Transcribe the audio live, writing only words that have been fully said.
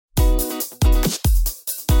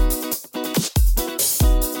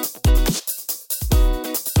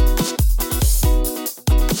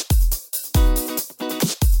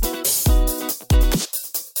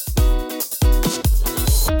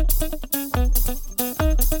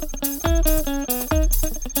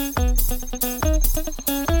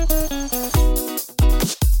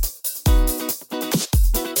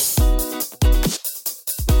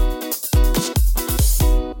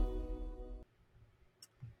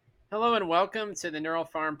Hello and welcome to the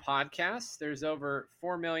Pharm Podcast. There's over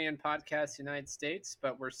 4 million podcasts in the United States,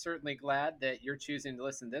 but we're certainly glad that you're choosing to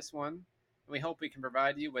listen to this one. We hope we can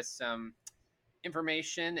provide you with some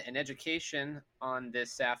information and education on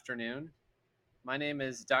this afternoon. My name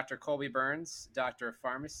is Dr. Colby Burns, Doctor of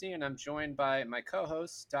Pharmacy, and I'm joined by my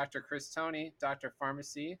co-host, Dr. Chris Toney, Doctor of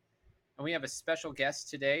Pharmacy. And we have a special guest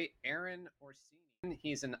today, Aaron Orsini.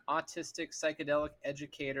 He's an autistic psychedelic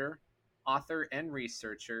educator, author, and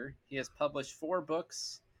researcher. He has published 4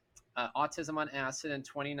 books: Autism on Acid in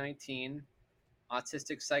 2019,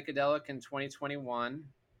 Autistic Psychedelic in 2021,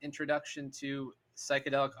 Introduction to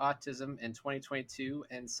Psychedelic Autism in 2022,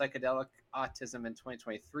 and Psychedelic Autism in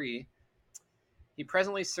 2023. He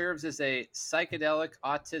presently serves as a psychedelic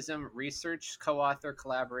autism research co-author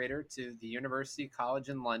collaborator to the University College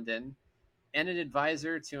in London and an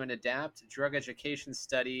advisor to an ADAPT drug education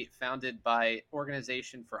study founded by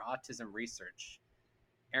Organization for Autism Research.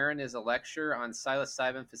 Aaron is a lecturer on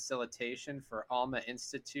psilocybin facilitation for Alma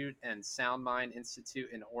Institute and Sound Mind Institute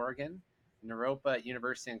in Oregon, Naropa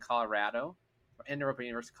University, Colorado.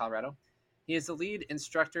 He is the lead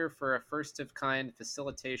instructor for a first-of-kind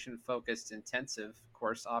facilitation-focused intensive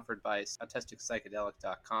course offered by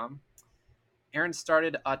AutisticPsychedelic.com. Aaron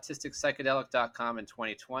started AutisticPsychedelic.com in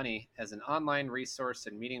 2020 as an online resource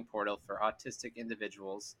and meeting portal for autistic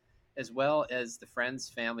individuals, as well as the friends,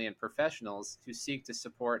 family, and professionals who seek to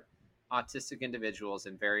support autistic individuals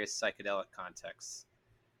in various psychedelic contexts.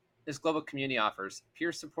 This global community offers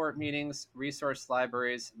peer support meetings, resource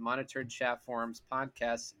libraries, monitored chat forums,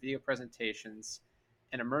 podcasts, video presentations,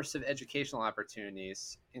 and immersive educational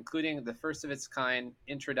opportunities, including the first of its kind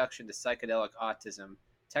Introduction to Psychedelic Autism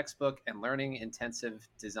textbook and learning intensive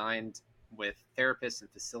designed with therapists and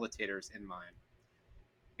facilitators in mind.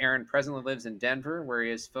 Aaron presently lives in Denver, where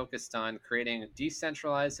he is focused on creating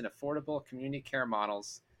decentralized and affordable community care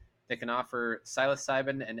models that can offer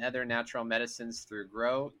psilocybin and other natural medicines through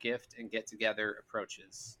grow, gift, and get-together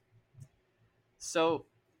approaches. So,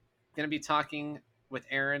 I'm going to be talking with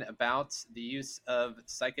Aaron about the use of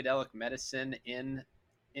psychedelic medicine in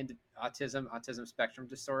autism spectrum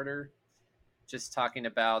disorder, just talking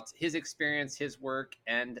about his experience, his work,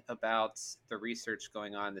 and about the research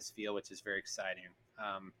going on in this field, which is very exciting.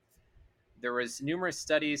 There was numerous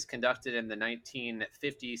studies conducted in the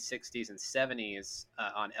 1950s, 60s, and 70s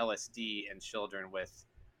on LSD in children with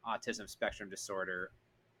autism spectrum disorder,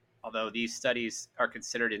 although these studies are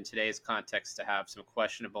considered in today's context to have some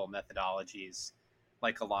questionable methodologies,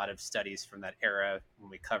 like a lot of studies from that era when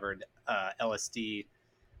we covered LSD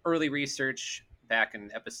early research. Back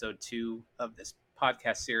in episode 2 of this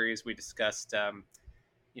podcast series, we discussed, some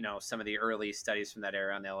of the early studies from that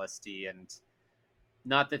era on LSD, and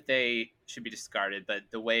not that they should be discarded, but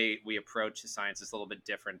the way we approach the science is a little bit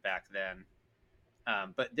different back then.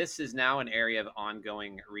 But this is now an area of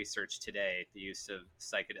ongoing research today, the use of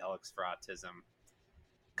psychedelics for autism.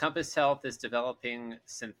 Compass Health is developing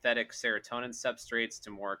synthetic serotonin substrates to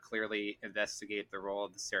more clearly investigate the role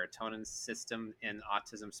of the serotonin system in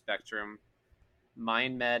autism spectrum.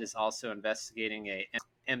 MindMed is also investigating a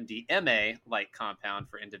MDMA-like compound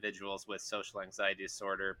for individuals with social anxiety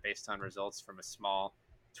disorder based on results from a small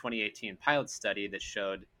 2018 pilot study that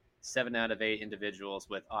showed 7 out of 8 individuals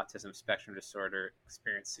with autism spectrum disorder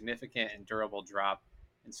experienced significant and durable drop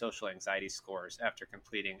in social anxiety scores after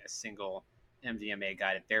completing a single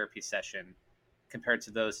MDMA-guided therapy session, compared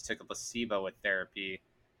to those who took a placebo with therapy,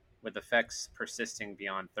 with effects persisting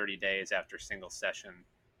beyond 30 days after a single session.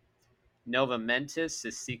 Nova Mentis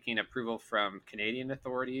is seeking approval from Canadian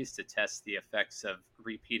authorities to test the effects of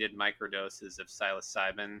repeated microdoses of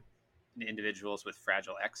psilocybin in individuals with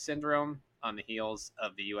Fragile X syndrome on the heels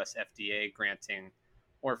of the US FDA granting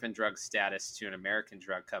orphan drug status to an American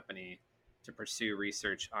drug company to pursue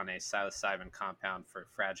research on a psilocybin compound for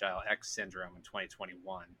Fragile X syndrome in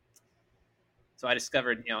 2021. So I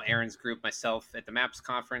discovered, Aaron's group myself at the MAPS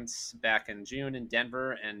conference back in June in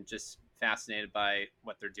Denver, and just fascinated by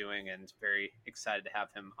what they're doing and very excited to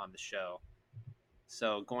have him on the show.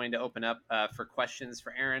 So going to open up for questions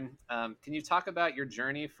for Aaron. Can you talk about your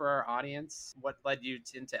journey for our audience? What led you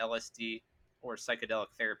into LSD or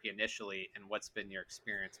psychedelic therapy initially, and what's been your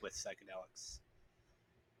experience with psychedelics?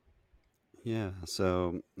 Yeah,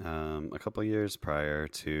 so a couple years prior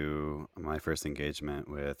to my first engagement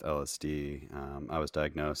with LSD, I was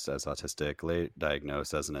diagnosed as autistic, late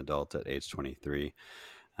diagnosed as an adult at age 23.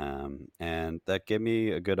 And that gave me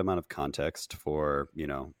a good amount of context for,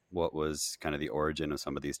 what was kind of the origin of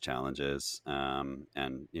some of these challenges, and,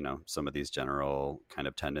 some of these general kind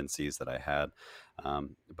of tendencies that I had.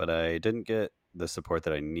 But I didn't get the support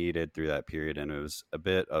that I needed through that period. And it was a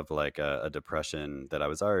bit of like a depression that I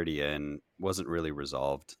was already in, wasn't really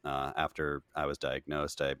resolved after I was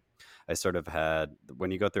diagnosed. I sort of had,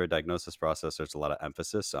 when you go through a diagnosis process, there's a lot of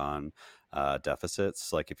emphasis on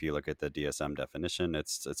deficits. Like if you look at the DSM definition,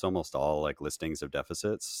 it's almost all like listings of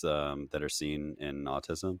deficits that are seen in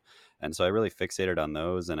autism. And so I really fixated on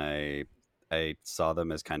those, and I saw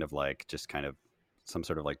them as kind of like just kind of some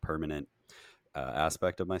sort of like permanent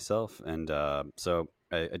aspect of myself. And so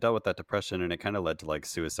I dealt with that depression, and it kind of led to like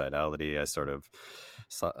suicidality. I sort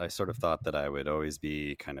of thought that I would always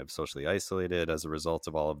be kind of socially isolated as a result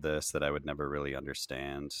of all of this, that I would never really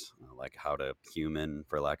understand like how to human,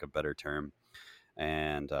 for lack of a better term.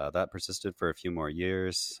 And that persisted for a few more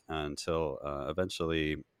years until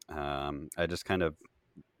eventually I just kind of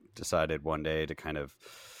decided one day to kind of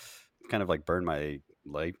like burn my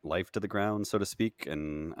life to the ground, so to speak.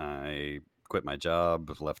 And I quit my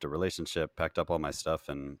job, left a relationship, packed up all my stuff,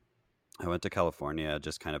 and I went to California,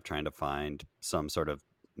 just kind of trying to find some sort of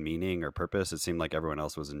meaning or purpose. It seemed like everyone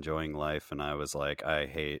else was enjoying life, and I was like, I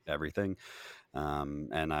hate everything.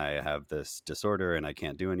 And I have this disorder, and I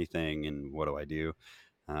can't do anything. And what do I do?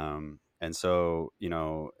 And so,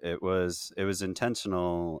 it was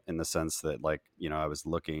intentional in the sense that, like, I was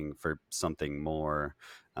looking for something more.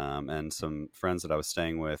 And some friends that I was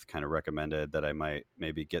staying with kind of recommended that I might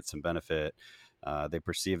maybe get some benefit. They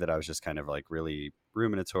perceived that I was just kind of like really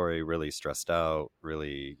ruminatory, really stressed out,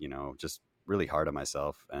 really, just really hard on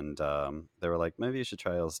myself. And they were like, maybe you should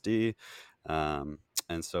try LSD.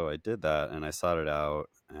 And so I did that, and I sought it out,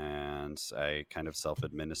 and I kind of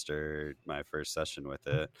self-administered my first session with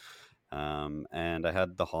it. And I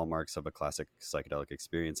had the hallmarks of a classic psychedelic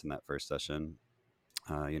experience in that first session.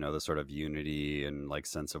 The sort of unity and like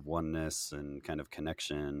sense of oneness and kind of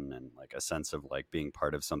connection, and like a sense of like being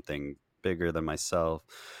part of something bigger than myself.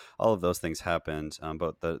 All of those things happened.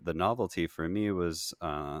 But the novelty for me was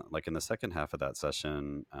like in the second half of that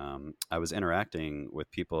session, I was interacting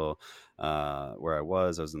with people where I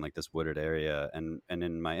was in like this wooded area. And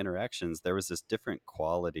in my interactions, there was this different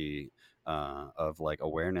quality of like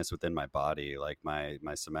awareness within my body. Like my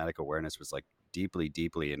somatic awareness was like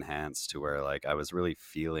deeply enhanced, to where like I was really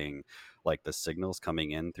feeling like the signals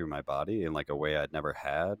coming in through my body in like a way I'd never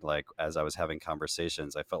had. Like as I was having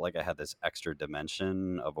conversations, I felt like I had this extra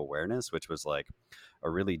dimension of awareness, which was like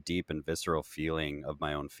a really deep and visceral feeling of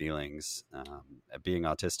my own feelings. Being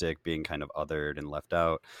autistic, being kind of othered and left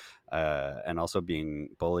out, and also being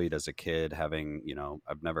bullied as a kid, having,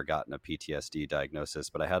 I've never gotten a PTSD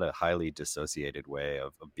diagnosis, but I had a highly dissociated way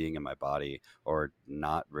of being in my body, or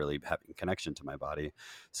not really having connection to my body.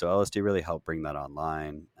 So LSD really helped bring that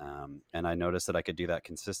online. And I noticed that I could do that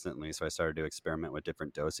consistently. So I started to experiment with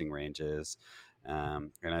different dosing ranges.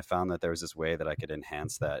 And I found that there was this way that I could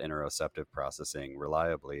enhance that interoceptive processing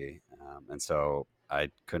reliably. And so I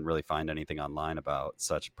couldn't really find anything online about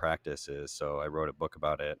such practices. So I wrote a book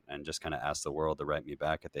about it and just kind of asked the world to write me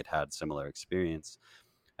back if they'd had similar experience.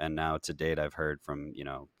 And now to date, I've heard from,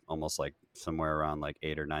 almost like somewhere around like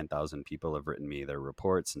 8 or 9,000 people have written me their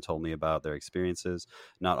reports and told me about their experiences.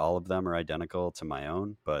 Not all of them are identical to my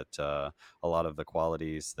own, but a lot of the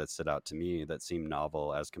qualities that stood out to me that seem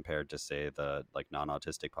novel as compared to, say, the like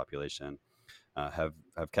non-autistic population, have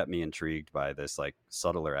kept me intrigued by this like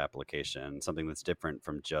subtler application, something that's different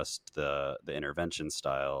from just the intervention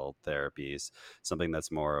style therapies, something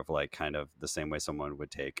that's more of like kind of the same way someone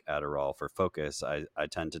would take Adderall for focus. I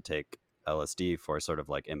tend to take LSD for sort of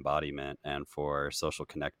like embodiment and for social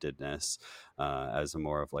connectedness, as a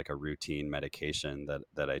more of like a routine medication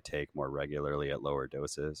that I take more regularly at lower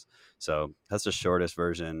doses. So that's the shortest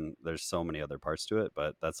version. There's so many other parts to it,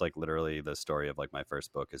 but that's like literally the story of like my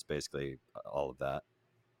first book is basically all of that.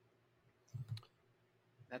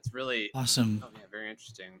 That's really Awesome. oh yeah, very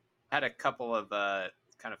interesting. I had a couple of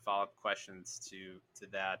kind of follow-up questions to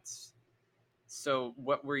that. So,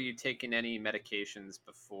 what were you taking any medications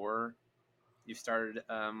before you started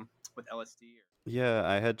with LSD? Yeah,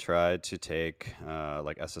 I had tried to take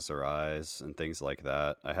like SSRIs and things like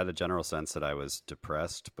that. I had a general sense that I was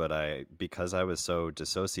depressed, but because I was so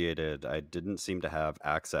dissociated, I didn't seem to have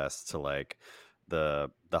access to like the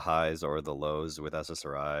highs or the lows with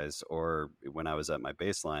SSRIs, or when I was at my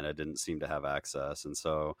baseline, I didn't seem to have access. And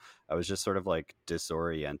so I was just sort of like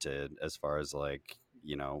disoriented as far as like,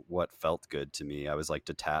 what felt good to me. I was like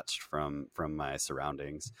detached from my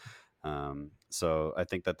surroundings. So I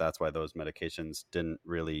think that that's why those medications didn't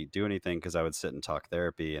really do anything, because I would sit and talk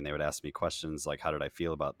therapy and they would ask me questions like, how did I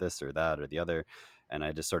feel about this or that or the other? And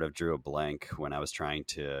I just sort of drew a blank when I was trying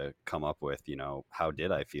to come up with, how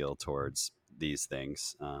did I feel towards these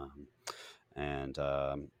things? And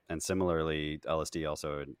similarly, LSD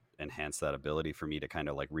also enhanced that ability for me to kind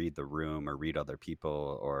of like read the room or read other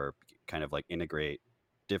people, or kind of like integrate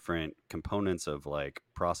different components of like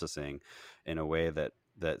processing in a way that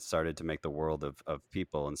started to make the world of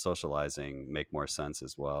people and socializing make more sense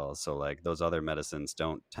as well. So like those other medicines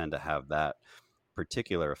don't tend to have that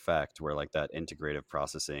particular effect where like that integrative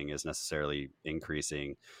processing is necessarily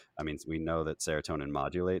increasing. I mean, we know that serotonin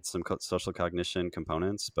modulates some social cognition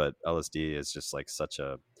components, but LSD is just like such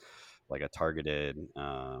a like a targeted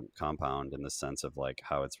compound in the sense of like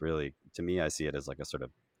how it's really, to me, I see it as like a sort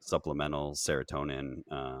of supplemental serotonin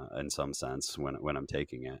in some sense when I'm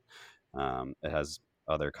taking it. It has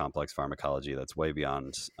other complex pharmacology that's way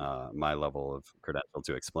beyond my level of credential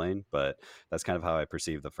to explain, but that's kind of how I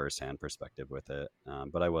perceive the firsthand perspective with it.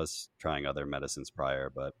 But I was trying other medicines prior,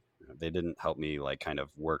 but they didn't help me like kind of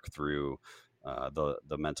work through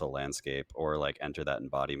the mental landscape or like enter that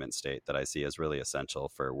embodiment state that I see as really essential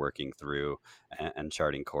for working through and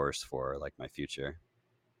charting course for like my future.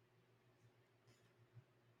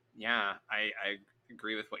 Yeah, I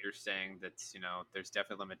agree with what you're saying. That there's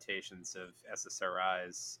definitely limitations of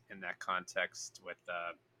SSRIs in that context with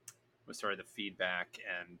sort of the feedback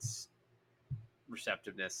and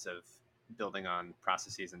receptiveness of building on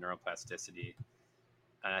processes and neuroplasticity.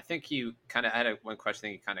 And I think you kind of had one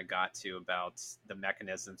question you kind of got to about the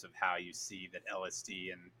mechanisms of how you see that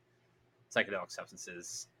LSD and psychedelic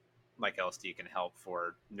substances like LSD can help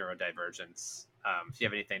for neurodivergence. If you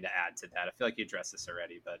have anything to add to that, I feel like you addressed this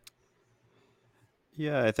already, but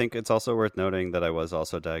Yeah, I think it's also worth noting that I was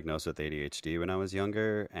also diagnosed with ADHD when I was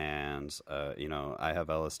younger. And, I have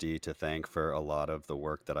LSD to thank for a lot of the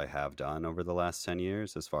work that I have done over the last 10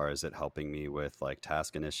 years, as far as it helping me with like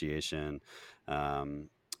task initiation, um,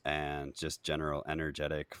 and just general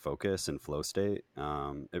energetic focus and flow state.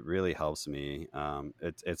 It really helps me.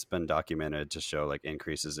 It's been documented to show like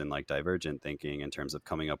increases in like divergent thinking in terms of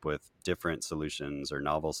coming up with different solutions or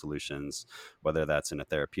novel solutions, whether that's in a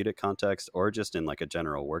therapeutic context or just in like a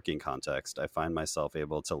general working context. I find myself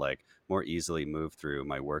able to like more easily move through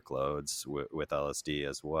my workloads with LSD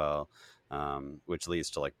as well, which leads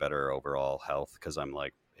to like better overall health because I'm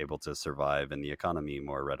like able to survive in the economy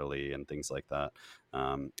more readily and things like that.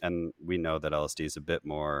 And we know that LSD is a bit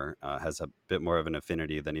more has a bit more of an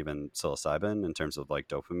affinity than even psilocybin in terms of like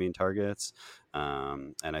dopamine targets.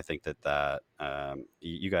 And I think that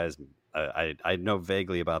you guys, I know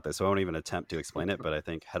vaguely about this, so I won't even attempt to explain it. But I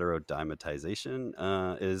think heterodimetization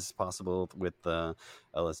is possible with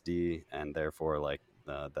LSD, and therefore, like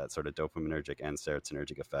that sort of dopaminergic and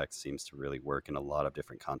serotonergic effect seems to really work in a lot of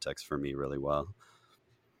different contexts for me really well.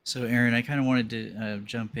 So, Aaron, I kind of wanted to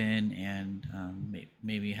jump in and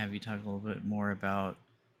maybe have you talk a little bit more about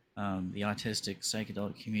the autistic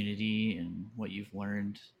psychedelic community and what you've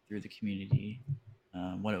learned through the community,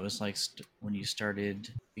 what it was like when you started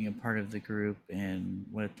being a part of the group, and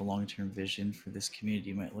what the long term vision for this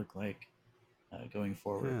community might look like going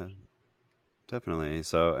forward. Yeah, definitely.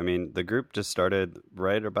 So, I mean, the group just started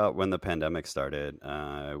right about when the pandemic started.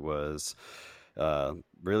 I was uh,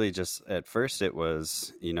 really just at first it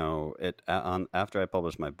was on after I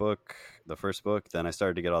published my book, the first book, then I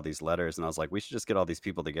started to get all these letters, and I was like, we should just get all these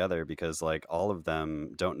people together because like all of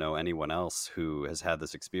them don't know anyone else who has had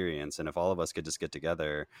this experience, and if all of us could just get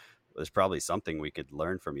together, there's probably something we could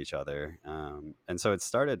learn from each other. And so it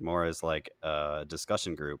started more as like a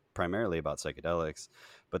discussion group primarily about psychedelics,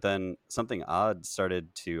 but then something odd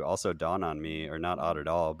started to also dawn on me, or not odd at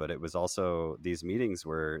all, but it was also these meetings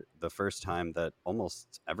were the first time that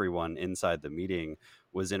almost everyone inside the meeting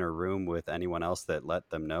was in a room with anyone else that let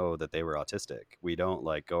them know that they were autistic. We don't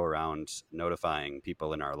like go around notifying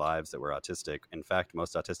people in our lives that we're autistic. In fact,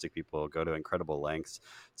 most autistic people go to incredible lengths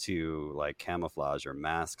to like camouflage or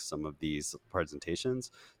mask some of these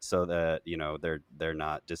presentations so that they're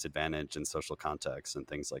not disadvantaged in social contexts and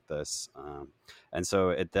things like this. And so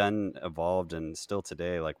it then evolved, and still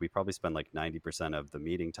today, like we probably spend like 90% of the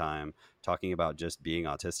meeting time talking about just being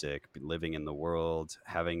autistic, living in the world,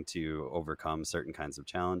 having to overcome certain kinds of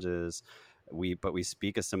challenges. But we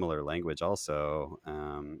speak a similar language also,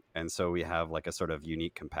 and so we have like a sort of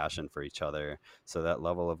unique compassion for each other. So that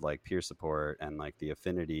level of like peer support and like the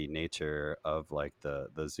affinity nature of like the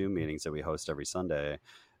Zoom meetings that we host every Sunday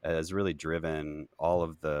has really driven all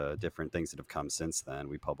of the different things that have come since then.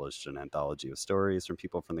 We published an anthology of stories from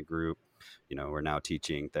people from the group. We're now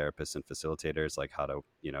teaching therapists and facilitators like how to,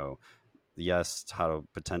 yes, how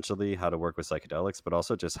to work with psychedelics, but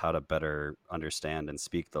also just how to better understand and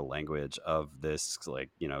speak the language of this, like,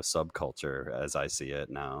 subculture as I see it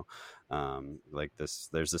now. Like this,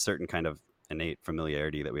 there's a certain kind of innate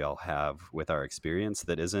familiarity that we all have with our experience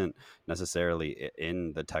that isn't necessarily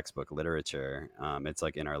in the textbook literature. It's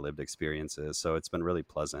like in our lived experiences. So it's been really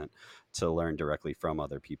pleasant to learn directly from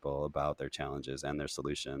other people about their challenges and their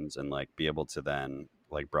solutions, and like be able to then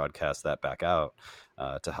like broadcast that back out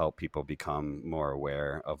to help people become more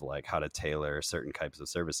aware of like how to tailor certain types of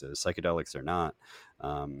services, psychedelics or not.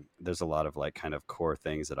 There's a lot of like kind of core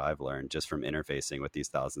things that I've learned just from interfacing with these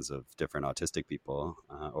thousands of different autistic people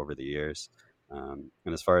over the years. And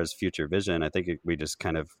as far as future vision, I think we just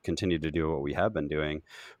kind of continue to do what we have been doing,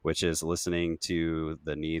 which is listening to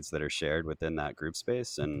the needs that are shared within that group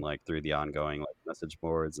space and like through the ongoing like message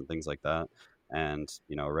boards and things like that. And,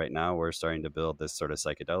 you know, right now we're starting to build this sort of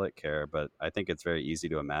psychedelic care, but I think it's very easy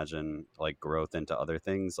to imagine like growth into other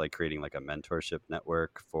things, like creating like a mentorship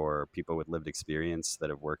network for people with lived experience that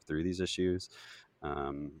have worked through these issues.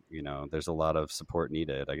 You know, there's a lot of support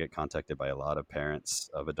needed. I get contacted by a lot of parents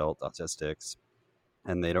of adult autistics,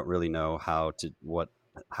 and they don't really know how to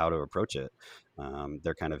approach it.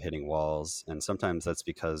 They're kind of hitting walls, and sometimes that's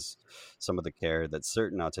because some of the care that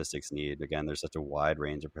certain autistics need. Again, there's such a wide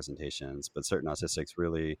range of presentations, but certain autistics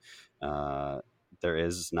really, uh, there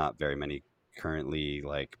is not very many currently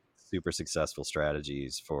like super successful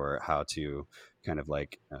strategies for how to kind of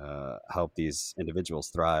like help these individuals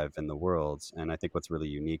thrive in the world. And I think what's really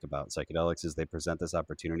unique about psychedelics is they present this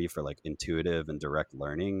opportunity for like intuitive and direct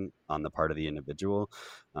learning on the part of the individual,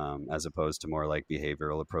 as opposed to more like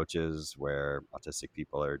behavioral approaches where autistic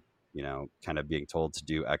people are, you know, kind of being told to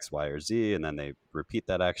do X, Y, or Z, and then they repeat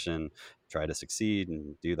that action, try to succeed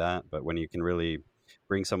and do that. But when you can really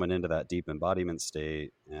bring someone into that deep embodiment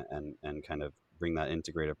state and kind of bring that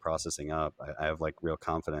integrative processing up, I have like real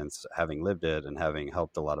confidence, having lived it and having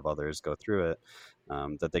helped a lot of others go through it,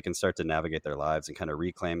 that they can start to navigate their lives and kind of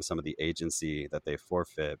reclaim some of the agency that they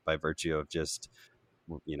forfeit by virtue of just,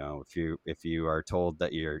 you know, if you are told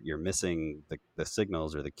that you're missing the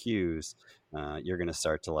signals or the cues, you're going to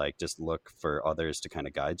start to like just look for others to kind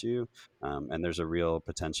of guide you, and there's a real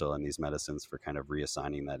potential in these medicines for kind of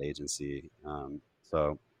reassigning that agency.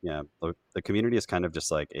 So yeah, the community is kind of just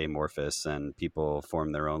like amorphous, and people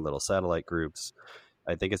form their own little satellite groups.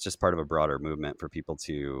 I think it's just part of a broader movement for people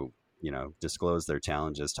to, you know, disclose their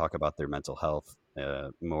challenges, talk about their mental health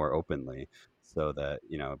more openly, so that,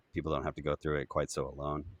 you know, people don't have to go through it quite so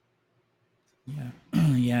alone. Yeah,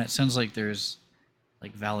 yeah. It sounds like there's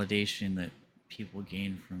like validation that people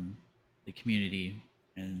gain from the community,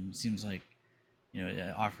 and it seems like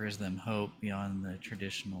it offers them hope beyond the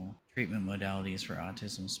traditional treatment modalities for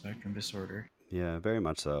autism spectrum disorder. Yeah, very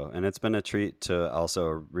much so. And it's been a treat to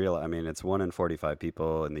also realize, I mean, it's 1 in 45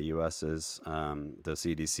 people in the US is, the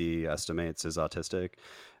CDC estimates, is autistic.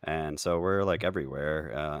 And so we're like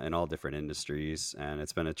everywhere in all different industries. And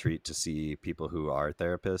it's been a treat to see people who are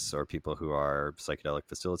therapists or people who are psychedelic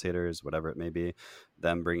facilitators, whatever it may be,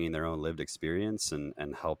 them bringing their own lived experience and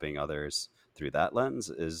helping others through that lens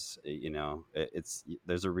is, you know, it's,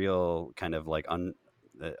 there's a real kind of like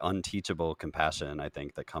unteachable compassion, I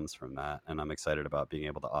think, that comes from that. And I'm excited about being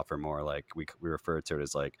able to offer more, like we refer to it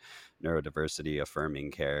as like neurodiversity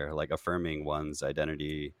affirming care, like affirming one's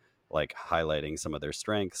identity, like highlighting some of their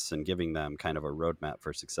strengths and giving them kind of a roadmap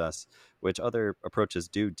for success, which other approaches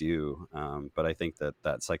do. But I think that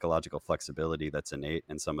that psychological flexibility that's innate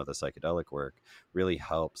in some of the psychedelic work really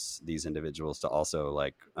helps these individuals to also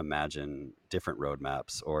like imagine different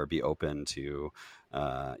roadmaps or be open to,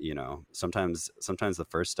 you know, sometimes the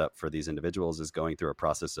first step for these individuals is going through a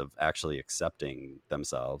process of actually accepting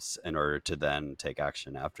themselves in order to then take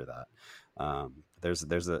action after that.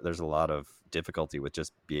 There's a lot of difficulty with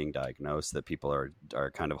just being diagnosed that people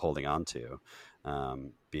are kind of holding on to,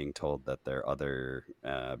 being told that they're other,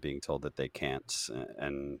 being told that they can't,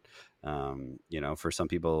 and you know, for some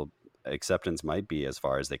people acceptance might be as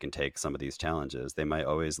far as they can take some of these challenges. They might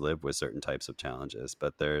always live with certain types of challenges,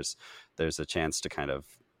 but there's a chance to kind of,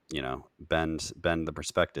 you know, bend the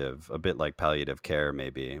perspective a bit, like palliative care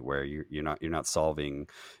maybe, where you're not solving,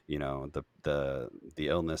 you know, the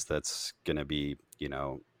illness that's going to be, you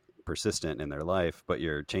know, persistent in their life, but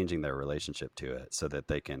you're changing their relationship to it so that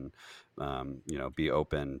they can, you know, be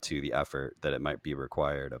open to the effort that it might be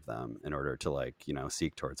required of them in order to, like, you know,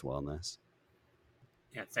 seek towards wellness.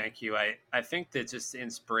 Yeah, thank you. I think that just the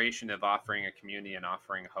inspiration of offering a community and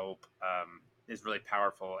offering hope is really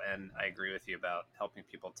powerful. And I agree with you about helping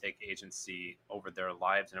people take agency over their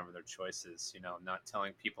lives and over their choices. You know, not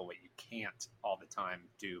telling people what you can't all the time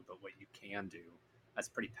do, but what you can do. That's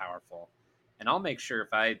pretty powerful. And I'll make sure,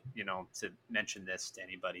 if I, you know, to mention this to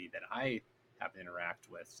anybody that I have to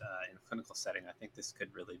interact with in a clinical setting, I think this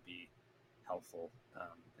could really be helpful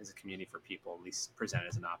as a community for people, at least present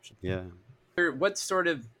as an option. Yeah. What sort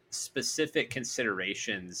of specific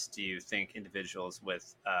considerations do you think individuals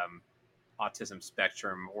with autism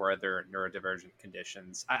spectrum or other neurodivergent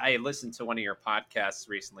conditions? I listened to one of your podcasts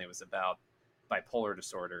recently. It was about bipolar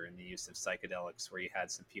disorder and the use of psychedelics, where you had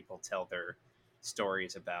some people tell their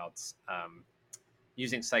stories about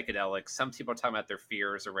using psychedelics. Some people are talking about their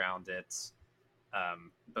fears around it.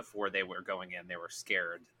 Before they were going in, they were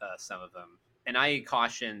scared, some of them. And I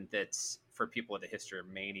caution that for people with a history of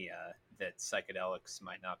mania, that psychedelics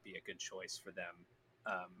might not be a good choice for them,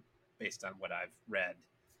 based on what I've read.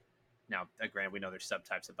 Now, granted, we know there's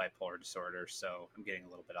subtypes of bipolar disorder, so I'm getting a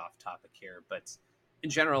little bit off topic here. But in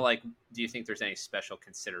general, like, do you think there's any special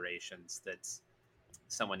considerations that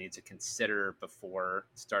someone needs to consider before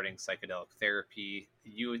starting psychedelic therapy?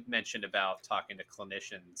 You mentioned about talking to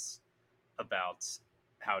clinicians about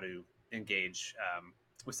how to engage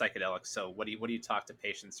with psychedelics. So what do you talk to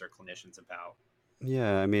patients or clinicians about?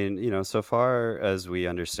 Yeah, I mean, so far as we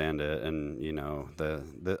understand it, and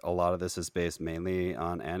a lot of this is based mainly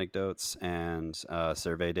on anecdotes and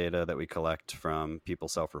survey data that we collect from people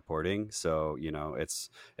self-reporting. So,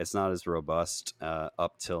 it's not as robust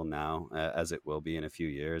up till now as it will be in a few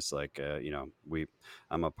years. Like,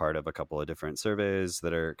 I'm a part of a couple of different surveys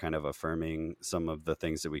that are kind of affirming some of the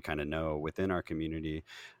things that we kind of know within our community.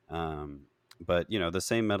 But the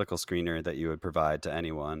same medical screener that you would provide to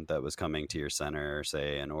anyone that was coming to your center,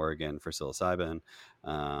 say in Oregon for psilocybin,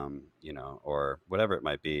 or whatever it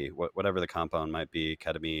might be, whatever the compound might be,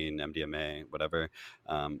 ketamine, MDMA, whatever.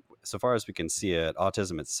 So far as we can see it,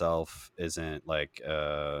 autism itself isn't like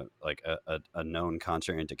a known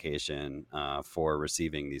contraindication for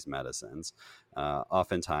receiving these medicines.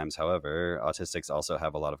 Oftentimes, however, autistics also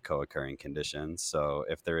have a lot of co-occurring conditions. So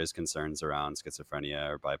if there is concerns around schizophrenia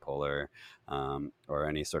or bipolar, or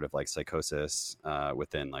any sort of like psychosis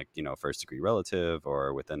within like, first degree relative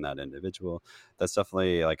or within that individual, that's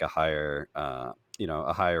definitely like a higher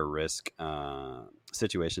risk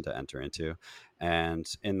situation to enter into. And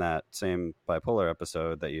in that same bipolar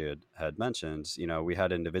episode that you had mentioned, we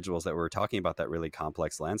had individuals that were talking about that really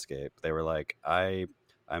complex landscape. They were like, I'm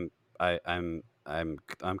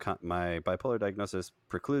my bipolar diagnosis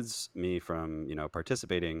precludes me from,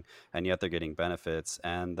 participating, and yet they're getting benefits,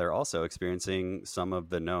 and they're also experiencing some of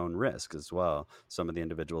the known risks as well. Some of the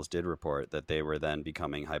individuals did report that they were then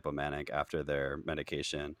becoming hypomanic after their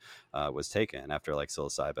medication was taken, after like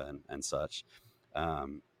psilocybin and such.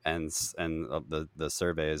 The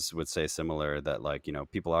surveys would say similar, that like,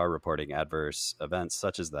 people are reporting adverse events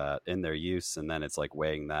such as that in their use, and then it's like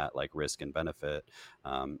weighing that like risk and benefit,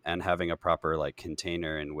 and having a proper like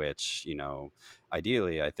container in which,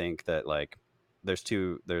 ideally, I think that like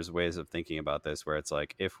there's ways of thinking about this, where it's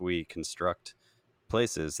like, if we construct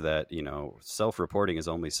places that, self-reporting is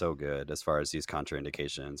only so good as far as these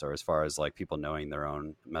contraindications, or as far as like people knowing their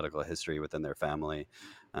own medical history within their family.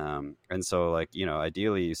 And so like,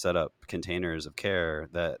 ideally you set up containers of care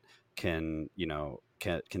that can,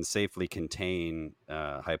 can safely contain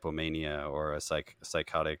hypomania or a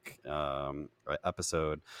psychotic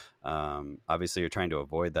episode. Obviously, you're trying to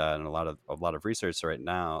avoid that, and a lot of research right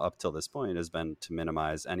now, up till this point, has been to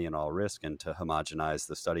minimize any and all risk and to homogenize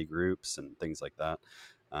the study groups and things like that.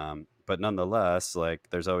 But nonetheless, like,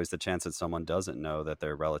 there's always the chance that someone doesn't know that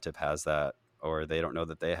their relative has that, or they don't know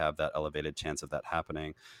that they have that elevated chance of that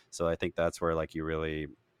happening. So I think that's where like you really,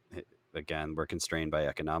 again, we're constrained by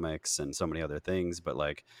economics and so many other things, but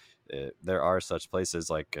like there are such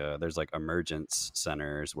places, like there's like emergence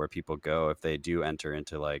centers where people go if they do enter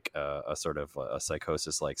into like a sort of a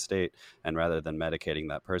psychosis like state, and rather than medicating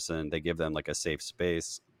that person, they give them like a safe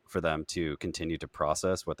space for them to continue to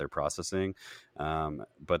process what they're processing.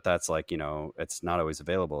 But that's like, it's not always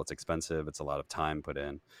available, it's expensive, it's a lot of time put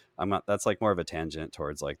in. That's like more of a tangent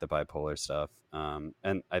towards like the bipolar stuff.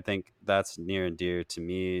 And I think that's near and dear to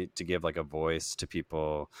me, to give like a voice to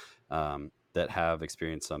people that have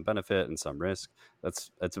experienced some benefit and some risk.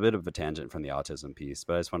 It's a bit of a tangent from the autism piece,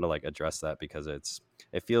 but I just want to like address that because it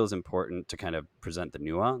feels important to kind of present the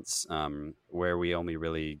nuance, where we only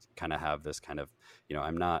really kind of have this kind of,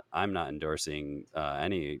 I'm not endorsing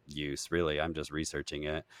any use really. I'm just researching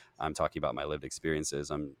it. I'm talking about my lived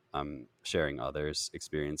experiences. I'm sharing others'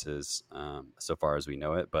 experiences so far as we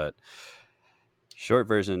know it. But short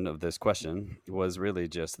version of this question was really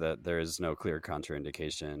just that there is no clear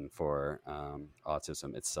contraindication for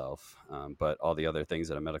autism itself, but all the other things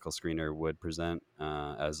that a medical screener would present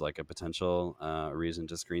as like a potential reason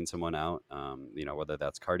to screen someone out, whether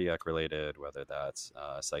that's cardiac related, whether that's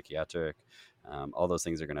psychiatric, all those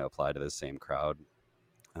things are going to apply to the same crowd.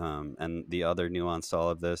 And the other nuance to all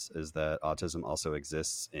of this is that autism also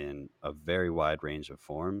exists in a very wide range of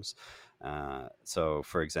forms. So,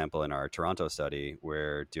 for example, in our Toronto study,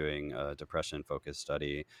 we're doing a depression-focused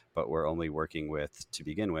study, but to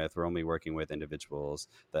begin with, we're only working with individuals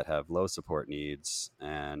that have low support needs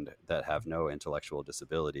and that have no intellectual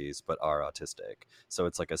disabilities, but are autistic. So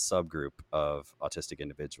it's like a subgroup of autistic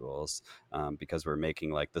individuals, because we're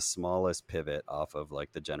making like the smallest pivot off of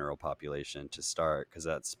like the general population to start, because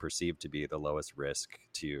that's perceived to be the lowest risk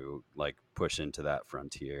to like push into that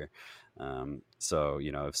frontier. So,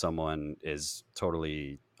 if someone is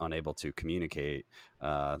totally unable to communicate,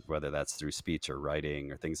 whether that's through speech or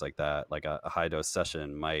writing or things like that, like a high dose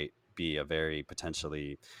session might be a very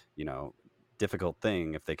potentially, you know, difficult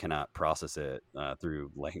thing if they cannot process it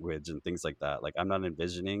through language and things like that. Like, I'm not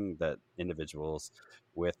envisioning that individuals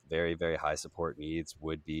with very, very high support needs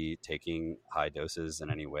would be taking high doses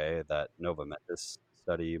in any way. That Nova Mentis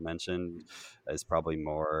study you mentioned is probably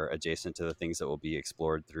more adjacent to the things that will be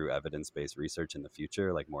explored through evidence-based research in the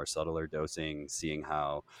future, like more subtler dosing, seeing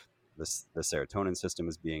how the serotonin system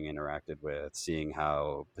is being interacted with, seeing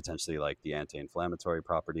how potentially like the anti-inflammatory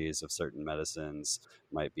properties of certain medicines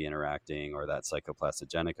might be interacting, or that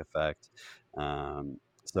psychoplastigenic effect.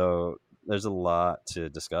 So there's a lot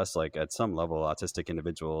to discuss. Like, at some level, autistic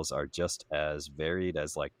individuals are just as varied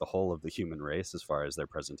as like the whole of the human race as far as their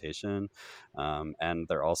presentation, and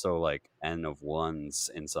they're also like n of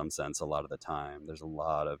ones in some sense. A lot of the time there's a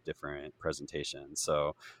lot of different presentations,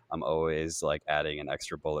 so I'm always like adding an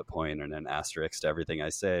extra bullet point and an asterisk to everything I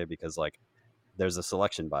say, because like there's a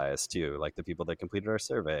selection bias too. Like, the people that completed our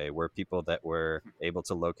survey were people that were able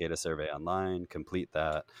to locate a survey online, complete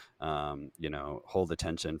that, hold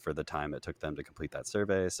attention for the time it took them to complete that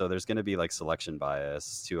survey. So there's going to be like selection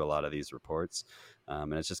bias to a lot of these reports.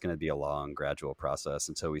 And it's just going to be a long, gradual process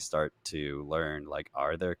until we start to learn, like,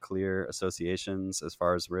 are there clear associations as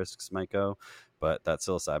far as risks might go? But that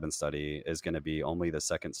psilocybin study is going to be only the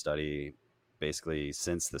second study basically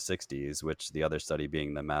since the 60s, which the other study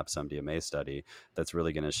being the MAPS MDMA study, that's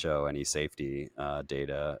really going to show any safety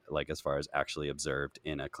data, like as far as actually observed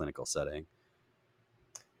in a clinical setting.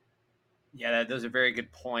 Yeah, those are very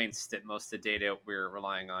good points. That most of the data we're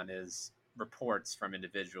relying on is reports from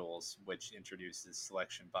individuals, which introduces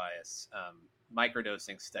selection bias.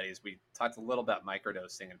 Microdosing studies, we talked a little about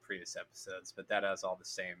microdosing in previous episodes, but that has all the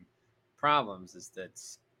same problems. Is that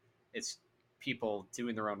it's people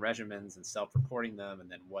doing their own regimens and self-reporting them,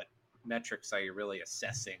 and then what metrics are you really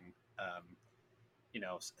assessing?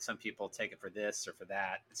 Some people take it for this or for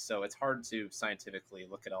that, so it's hard to scientifically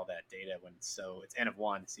look at all that data when it's n of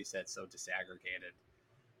one, as you said, so disaggregated.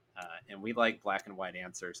 And we like black and white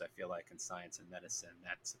answers. I feel like in science and medicine,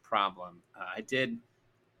 that's a problem.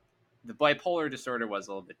 The bipolar disorder was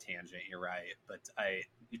a little bit tangent. You're right, but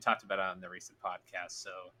you talked about it on the recent podcast,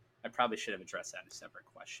 so I probably should have addressed that in a separate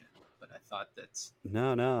question. But I thought that's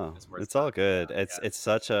No, worth it's all talking good. about. It's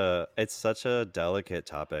Yeah. it's such a delicate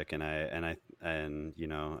topic, and I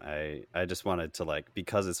just wanted to, like,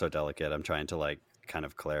 because it's so delicate, I'm trying to like kind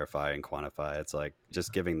of clarify and quantify. It's like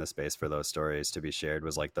just giving the space for those stories to be shared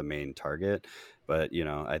was like the main target. But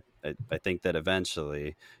I think that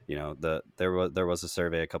eventually, there was a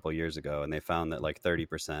survey a couple of years ago, and they found that like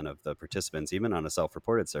 30% of the participants, even on a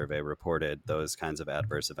self-reported survey, reported those kinds of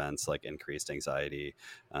adverse events, like increased anxiety,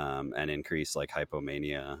 and increased like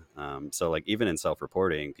hypomania. So like even in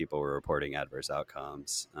self-reporting, people were reporting adverse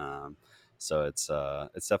outcomes. So it's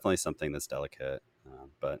definitely something that's delicate.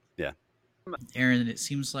 But yeah. Aaron, it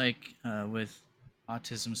seems like with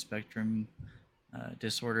autism spectrum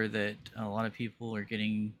disorder that a lot of people are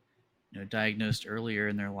getting diagnosed earlier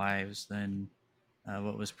in their lives than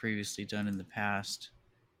what was previously done in the past.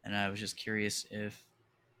 And I was just curious if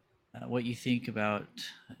what you think about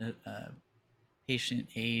patient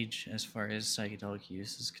age as far as psychedelic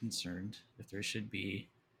use is concerned. If there should be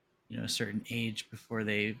a certain age before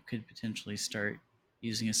they could potentially start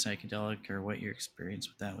using a psychedelic, or what your experience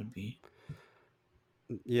with that would be.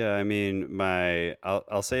 Yeah, I mean,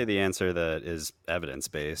 I'll say the answer that is evidence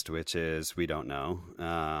based, which is we don't know.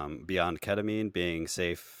 Beyond ketamine being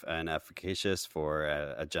safe and efficacious for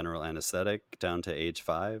a general anesthetic down to age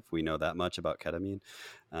 5, we know that much about ketamine.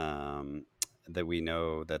 That we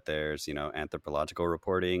know that there's anthropological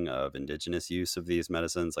reporting of indigenous use of these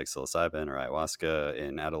medicines like psilocybin or ayahuasca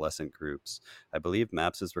in adolescent groups. I believe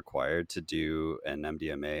MAPS is required to do an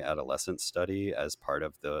MDMA adolescent study as part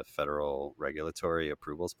of the federal regulatory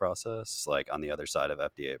approvals process. Like, on the other side of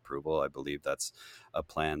FDA approval, I believe that's a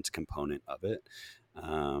planned component of it.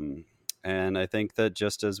 And I think that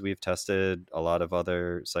just as we've tested a lot of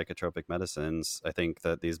other psychotropic medicines, I think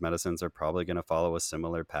that these medicines are probably going to follow a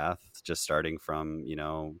similar path, just starting from,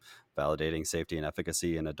 validating safety and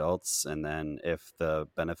efficacy in adults. And then if the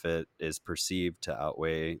benefit is perceived to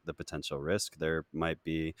outweigh the potential risk, there might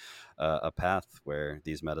be a path where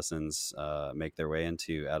these medicines make their way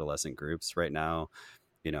into adolescent groups. Right now,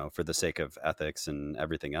 for the sake of ethics and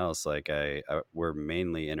everything else, like we're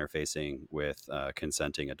mainly interfacing with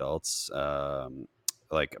consenting adults.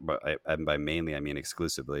 And by mainly, I mean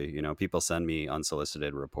exclusively. People send me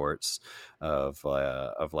unsolicited reports of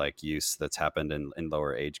like use that's happened in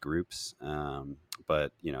lower age groups.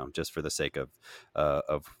 But just for the sake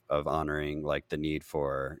of honoring like the need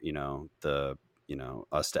for the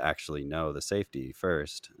us to actually know the safety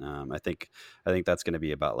first. I think that's going to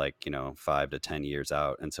be about like 5 to 10 years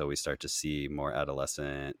out until we start to see more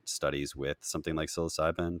adolescent studies with something like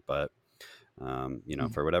psilocybin. But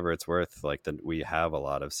for whatever it's worth, like we have a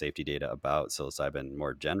lot of safety data about psilocybin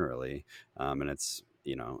more generally, and it's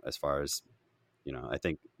as far as I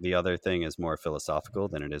think the other thing is more philosophical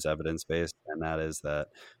than it is evidence based, and that is that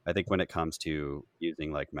I think when it comes to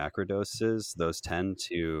using like macrodoses, those tend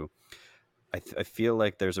to I feel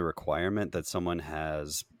like there's a requirement that someone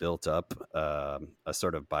has built up a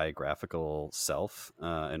sort of biographical self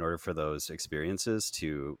in order for those experiences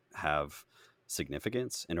to have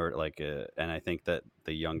significance. In order, and I think that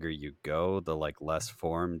the younger you go, the like less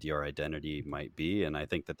formed your identity might be, and I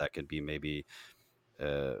think that could be maybe.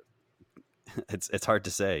 Uh, it's hard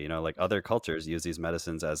to say, like other cultures use these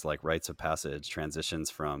medicines as like rites of passage, transitions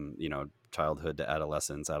from childhood to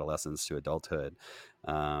adolescence to adulthood,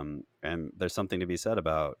 and there's something to be said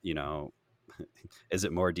about is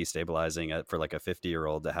it more destabilizing for like a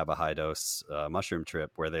 50-year-old to have a high dose mushroom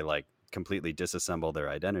trip where they like completely disassemble their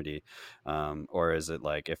identity, or is it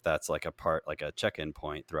like, if that's like a part, like a check-in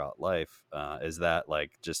point throughout life, is that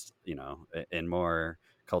like just in more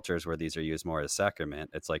cultures where these are used more as sacrament,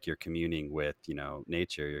 it's like you're communing with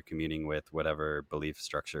nature, you're communing with whatever belief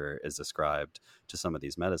structure is ascribed to some of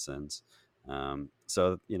these medicines.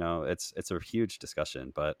 So it's a huge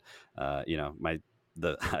discussion, but I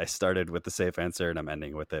started with the safe answer and I'm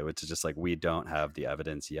ending with it, which is just like, we don't have the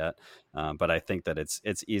evidence yet. But I think that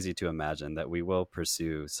it's easy to imagine that we will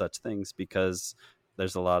pursue such things because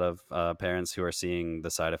there's a lot of parents who are seeing the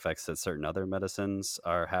side effects that certain other medicines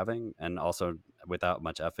are having, and also without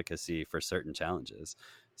much efficacy for certain challenges.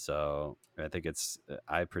 So I think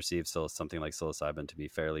I perceive something like psilocybin to be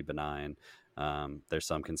fairly benign. There's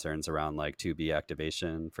some concerns around like 2B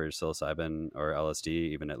activation for psilocybin or LSD,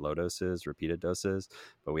 even at low doses, repeated doses,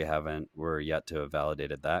 but we're yet to have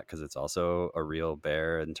validated that, because it's also a real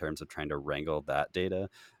bear in terms of trying to wrangle that data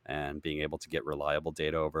and being able to get reliable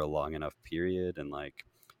data over a long enough period. And like,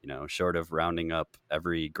 short of rounding up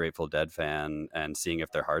every Grateful Dead fan and seeing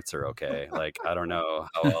if their hearts are okay, like, I don't know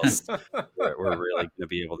how else we're really going to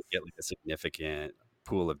be able to get like a significant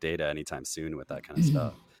pool of data anytime soon with that kind of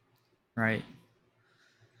stuff. Right.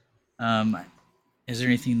 Is there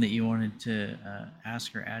anything that you wanted to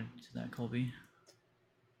ask or add to that, Colby?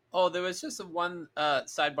 Oh, there was just one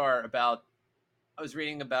sidebar about, I was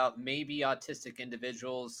reading about maybe autistic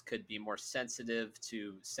individuals could be more sensitive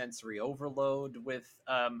to sensory overload with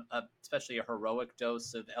especially a heroic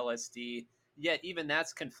dose of LSD. Yet even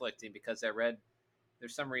that's conflicting, because I read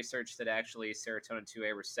there's some research that actually serotonin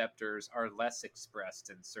 2A receptors are less expressed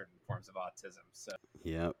in certain forms of autism. So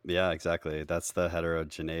yeah, exactly. That's the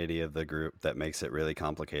heterogeneity of the group that makes it really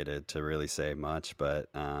complicated to really say much. But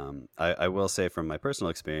I will say from my personal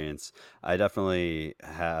experience, I definitely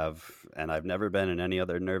have, and I've never been in any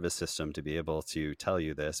other nervous system to be able to tell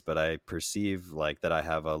you this, but I perceive like that I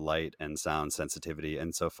have a light and sound sensitivity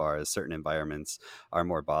insofar as certain environments are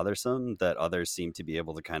more bothersome that others seem to be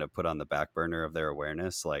able to kind of put on the back burner of their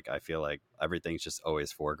awareness. Like, I feel like everything's just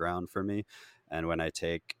always foreground for me. And when I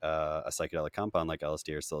take a psychedelic compound like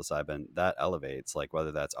LSD or psilocybin, that elevates, like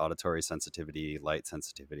whether that's auditory sensitivity, light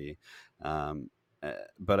sensitivity.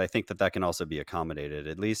 But I think that can also be accommodated,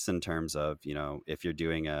 at least in terms of, if you're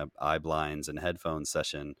doing a eye blinds and headphones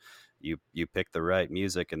session, you pick the right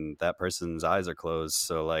music and that person's eyes are closed.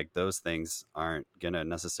 So like those things aren't going to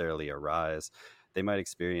necessarily arise. They might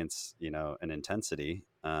experience, an intensity,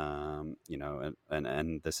 and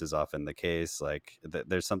this is often the case. Like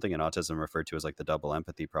there's something in autism referred to as like the double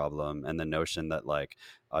empathy problem, and the notion that like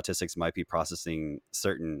autistics might be processing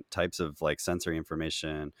certain types of like sensory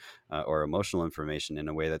information or emotional information in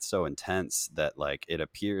a way that's so intense that like it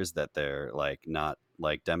appears that they're like not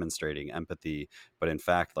like demonstrating empathy, but in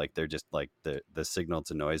fact like they're just like the signal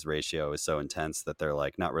to noise ratio is so intense that they're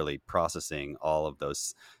like not really processing all of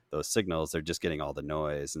those signals, they're just getting all the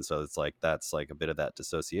noise. And so it's like that's like a bit of that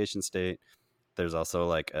dissociation state. there's also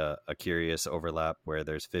like a curious overlap where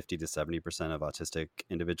there's 50 to 70% of autistic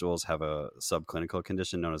individuals have a subclinical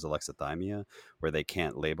condition known as alexithymia, where they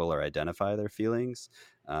can't label or identify their feelings.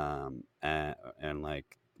 And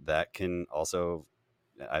like that can also,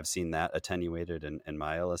 I've seen that attenuated in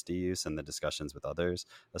my LSD use and the discussions with others,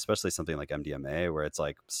 especially something like MDMA, where it's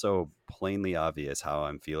like so plainly obvious how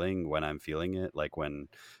I'm feeling when I'm feeling it. Like when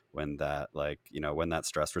that, like, when that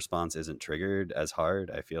stress response isn't triggered as hard,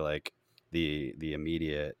 I feel like the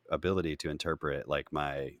immediate ability to interpret like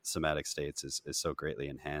my somatic states is so greatly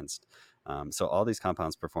enhanced. So all these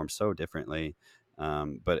compounds perform so differently.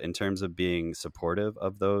 But in terms of being supportive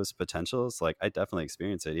of those potentials, like I definitely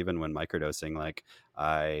experience it even when microdosing. Like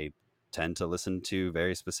I tend to listen to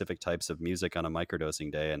very specific types of music on a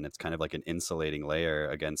microdosing day, and it's kind of like an insulating layer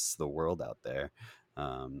against the world out there.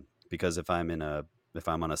 Because if I'm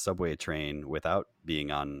on a subway train without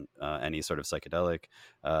being on any sort of psychedelic,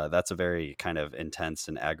 that's a very kind of intense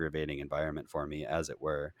and aggravating environment for me, as it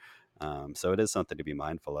were. So it is something to be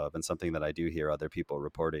mindful of, and something that I do hear other people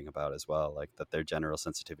reporting about as well, like that their general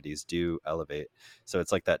sensitivities do elevate. So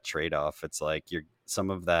it's like that trade-off. It's like you're some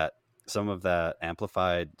of that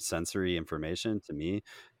amplified sensory information to me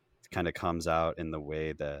kind of comes out in the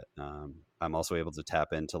way that I'm also able to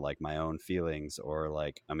tap into like my own feelings, or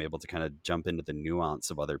like I'm able to kind of jump into the nuance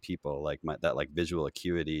of other people, like that like visual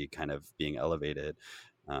acuity kind of being elevated.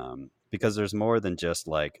 Because there's more than just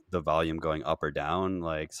like the volume going up or down.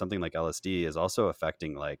 Like something like LSD is also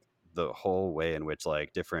affecting like the whole way in which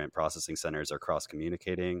like different processing centers are cross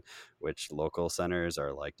communicating, which local centers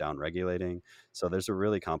are like down regulating. So there's a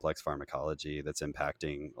really complex pharmacology that's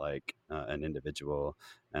impacting like an individual.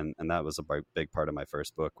 And that was a big part of my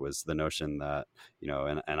first book, was the notion that,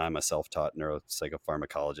 and I'm a self-taught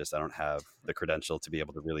neuropsychopharmacologist. I don't have the credential to be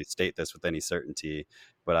able to really state this with any certainty,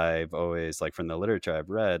 but I've always, like, from the literature I've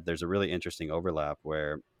read, there's a really interesting overlap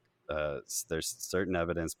where there's certain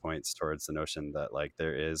evidence points towards the notion that like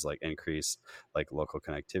there is like increased like local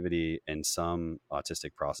connectivity in some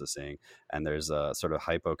autistic processing, and there's a sort of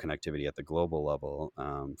hypoconnectivity at the global level,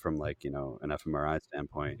 from like an fMRI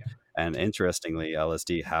standpoint. And interestingly,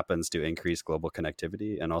 LSD happens to increase global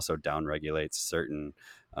connectivity and also downregulates certain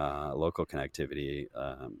local connectivity.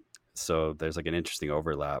 So there's like an interesting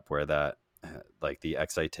overlap where that like the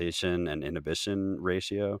excitation and inhibition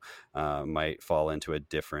ratio might fall into a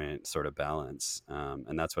different sort of balance.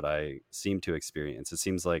 And that's what I seem to experience. It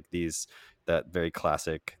seems like that very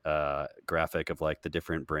classic graphic of like the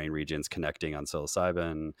different brain regions connecting on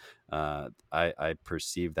psilocybin. I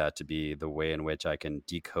perceive that to be the way in which I can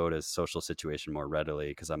decode a social situation more readily,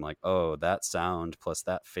 because I'm like, oh, that sound plus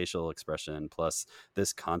that facial expression plus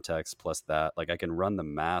this context plus that, like I can run the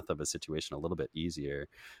math of a situation a little bit easier.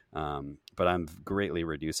 But I'm greatly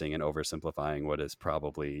reducing and oversimplifying what is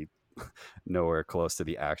probably nowhere close to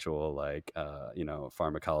the actual like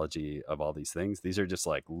pharmacology of all these things. These are just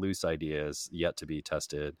like loose ideas yet to be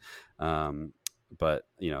tested. But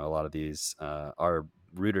a lot of these are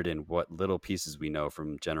rooted in what little pieces we know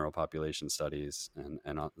from general population studies and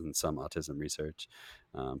some autism research.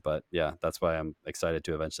 But yeah, that's why I'm excited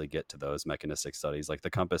to eventually get to those mechanistic studies, like the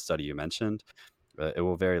Compass study you mentioned. It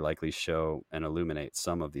will very likely show and illuminate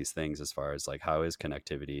some of these things, as far as like how is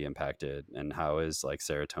connectivity impacted, and how is like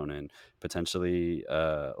serotonin potentially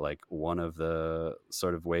like one of the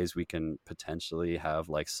sort of ways we can potentially have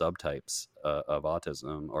like subtypes of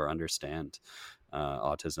autism, or understand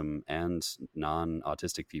autism and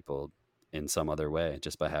non-autistic people in some other way,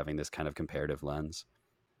 just by having this kind of comparative lens.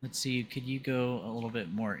 Let's see, could you go a little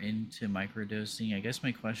bit more into microdosing? I guess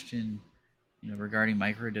my question, regarding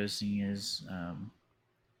microdosing is,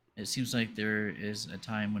 it seems like there is a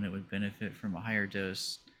time when it would benefit from a higher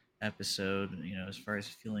dose episode, as far as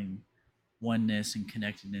feeling oneness and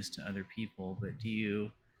connectedness to other people. But do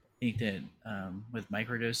you think that with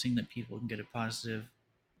microdosing that people can get a positive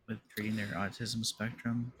with treating their autism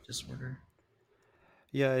spectrum disorder?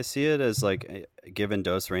 Yeah, I see it as like given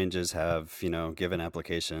dose ranges have, given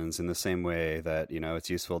applications, in the same way that, it's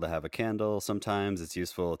useful to have a candle. Sometimes it's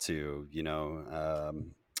useful to,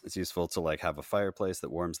 it's useful to like have a fireplace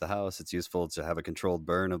that warms the house. It's useful to have a controlled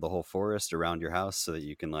burn of the whole forest around your house so that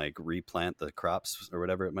you can like replant the crops or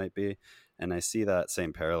whatever it might be. And I see that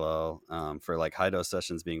same parallel for like high dose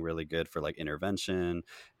sessions being really good for like intervention,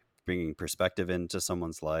 bringing perspective into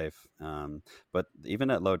someone's life. But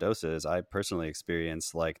even at low doses, I personally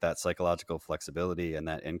experience like that psychological flexibility and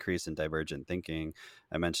that increase in divergent thinking.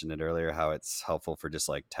 I mentioned it earlier, how it's helpful for just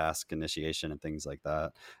like task initiation and things like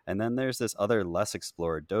that. And then there's this other less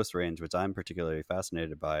explored dose range, which I'm particularly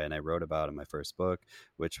fascinated by, and I wrote about in my first book,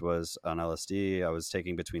 which was on LSD. I was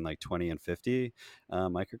taking between like 20 and 50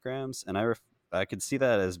 micrograms. And I could see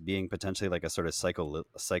that as being potentially like a sort of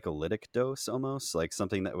psycholytic dose, almost like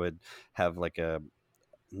something that would have like a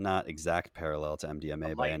not exact parallel to A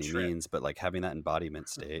MDMA by light any trip. means, but like having that embodiment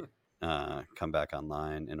state come back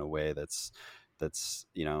online in a way that's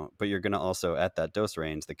but you're going to also, at that dose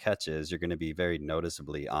range, the catch is you're going to be very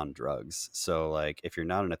noticeably on drugs. So like if you're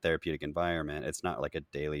not in a therapeutic environment, it's not like a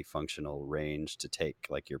daily functional range to take,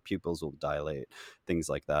 like your pupils will dilate, things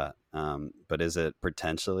like that. But is it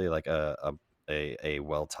potentially like a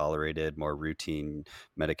well tolerated, more routine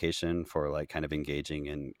medication for like kind of engaging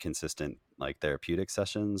in consistent like therapeutic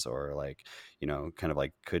sessions, or like kind of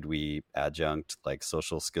like, could we adjunct like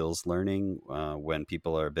social skills learning when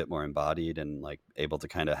people are a bit more embodied and like able to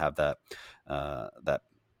kind of have that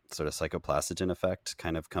sort of psychoplastogen effect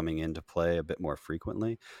kind of coming into play a bit more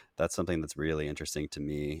frequently? That's something that's really interesting to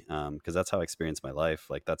me, because that's how I experience my life.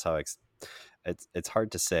 Like that's how it's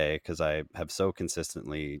hard to say because I have so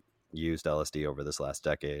consistently used LSD over this last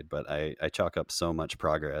decade, but I chalk up so much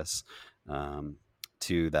progress um,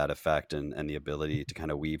 to that effect, and the ability to kind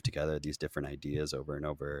of weave together these different ideas over and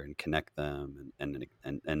over and connect them and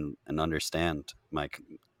understand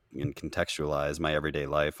and contextualize my everyday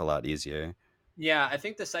life a lot easier. Yeah, I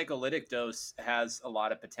think the psycholytic dose has a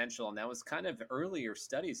lot of potential, and that was kind of earlier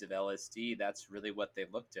studies of LSD. That's really what they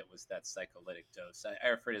looked at, was that psycholytic dose. I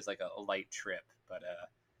refer to it as like a light trip, but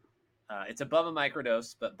it's above a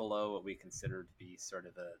microdose, but below what we consider to be sort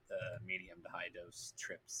of the medium to high dose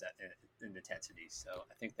trips in intensity. So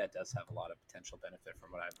I think that does have a lot of potential benefit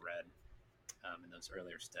from what I've read in those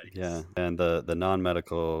earlier Yeah, studies. and the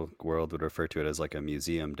non-medical world would refer to it as like a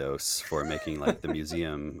museum dose for making like the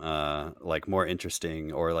museum like more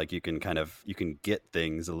interesting, or like you can get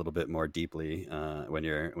things a little bit more deeply when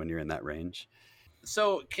you're in that range.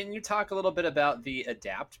 So, can you talk a little bit about the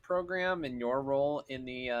ADAPT program and your role in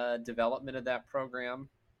the development of that program?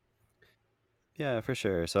 Yeah, for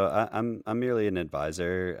sure. So I'm merely an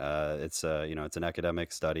advisor. It's it's an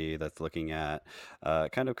academic study that's looking at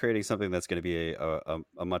kind of creating something that's going to be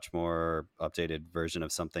a much more updated version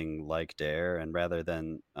of something like Dare, and rather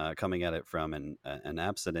than coming at it from an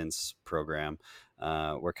abstinence program,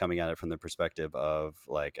 we're coming at it from the perspective of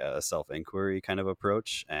like a self inquiry kind of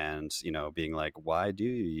approach, and being like, why do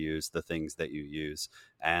you use the things that you use,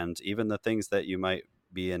 and even the things that you might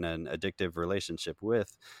be in an addictive relationship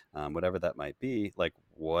with, whatever that might be, like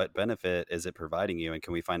what benefit is it providing you, and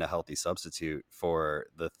can we find a healthy substitute for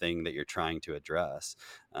the thing that you're trying to address?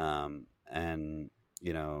 And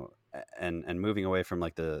and moving away from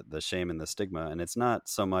like the shame and the stigma. And it's not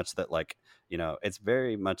so much that like it's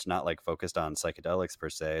very much not like focused on psychedelics per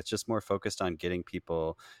se. It's just more focused on getting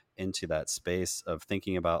people into that space of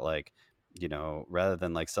thinking about like, rather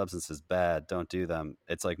than like substances bad, don't do them.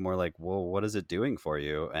 It's like more like, well, what is it doing for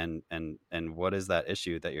you, and what is that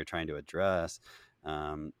issue that you're trying to address?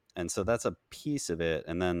 And so that's a piece of it.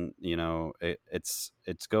 And then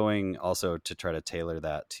it's going also to try to tailor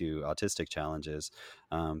that to autistic challenges,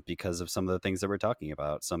 because of some of the things that we're talking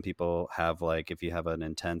about. Some people have, like, if you have an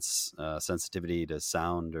intense sensitivity to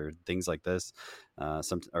sound or things like this,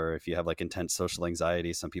 or if you have like intense social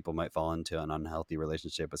anxiety, some people might fall into an unhealthy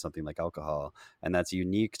relationship with something like alcohol, and that's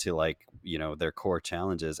unique to like their core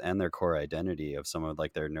challenges and their core identity of some of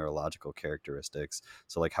like their neurological characteristics.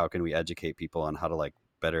 So like, how can we educate people on how to like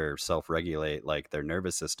better self-regulate like their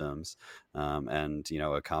nervous systems, and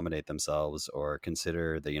accommodate themselves or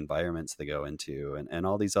consider the environments they go into, and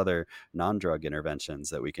all these other non-drug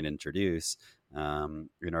interventions that we can introduce, in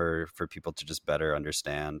order for people to just better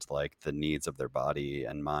understand like the needs of their body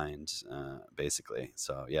and mind, basically.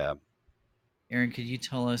 So yeah. Aaron, could you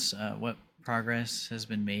tell us what progress has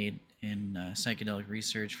been made in psychedelic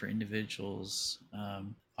research for individuals,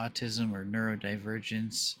 autism or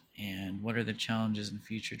neurodivergence, and what are the challenges and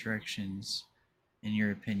future directions, in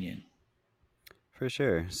your opinion? For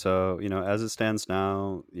sure. So, as it stands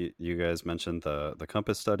now, you guys mentioned the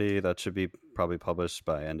Compass study that should be probably published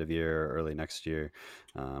by end of year or early next year.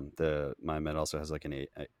 The My Med also has like an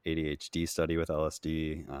ADHD study with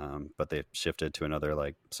LSD, but they shifted to another,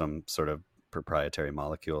 like some sort of proprietary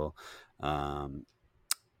molecule.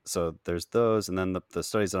 So there's those, and then the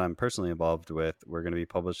studies that I'm personally involved with, we're going to be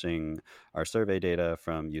publishing our survey data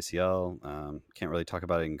from UCL. Can't really talk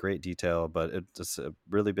about it in great detail, but it's a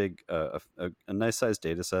really big, a nice sized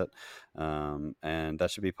data set, and that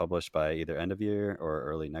should be published by either end of year or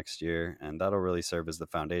early next year, and that'll really serve as the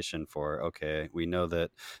foundation for, okay, we know that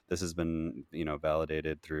this has been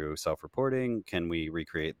validated through self-reporting. Can we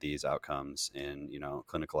recreate these outcomes in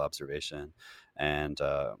clinical observation? And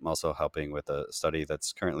I'm also helping with a study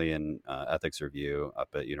that's currently in ethics review up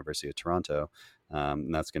at University of Toronto.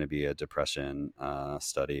 And that's going to be a depression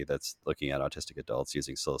study that's looking at autistic adults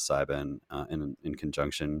using psilocybin in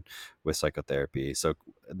conjunction with psychotherapy. So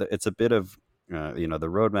it's a bit of the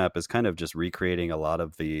roadmap is kind of just recreating a lot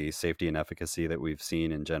of the safety and efficacy that we've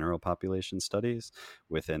seen in general population studies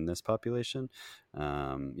within this population.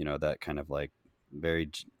 That kind of like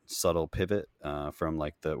very subtle pivot from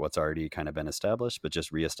like what's already kind of been established, but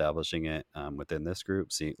just reestablishing it within this group,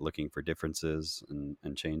 looking for differences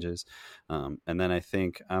and changes. And then I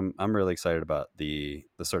think I'm really excited about the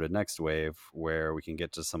sort of next wave where we can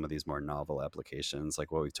get to some of these more novel applications,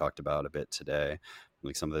 like what we've talked about a bit today,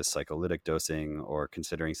 like some of this psycholytic dosing, or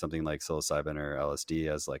considering something like psilocybin or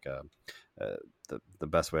LSD as like the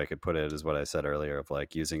best way I could put it is what I said earlier, of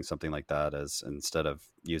like using something like that as, instead of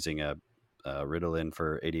using a Ritalin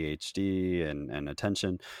for ADHD and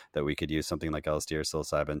attention, that we could use something like LSD or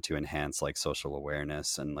psilocybin to enhance like social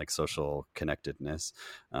awareness and like social connectedness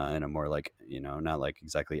in a more like, not like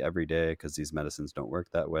exactly every day, because these medicines don't work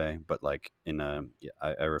that way, but like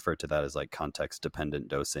I refer to that as like context dependent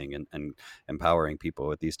dosing, and empowering people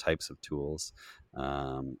with these types of tools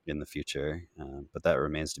in the future. But that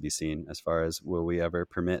remains to be seen as far as, will we ever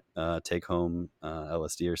permit take home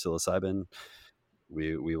LSD or psilocybin?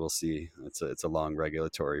 We will see. It's a long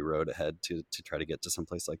regulatory road ahead to try to get to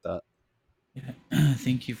someplace like that. Yeah.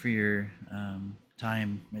 Thank you for your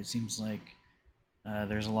time. It seems like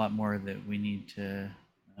there's a lot more that we need to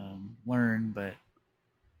learn, but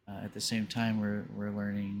at the same time, we're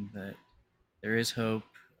learning that there is hope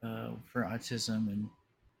for autism. And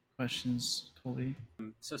questions, Colby?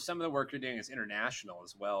 So some of the work you're doing is international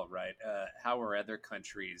as well, right? How are other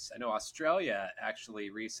countries? I know Australia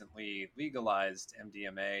actually recently legalized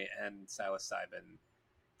MDMA and psilocybin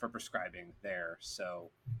for prescribing there.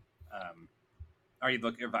 So, are you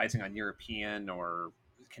advising on European or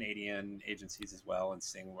Canadian agencies as well, and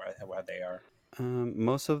seeing where they are?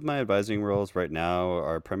 Most of my advising roles right now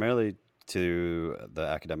are primarily to the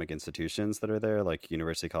academic institutions that are there, like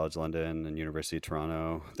University College London and University of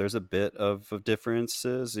Toronto. There's a bit of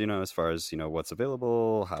differences, as far as, what's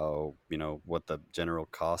available, how, what the general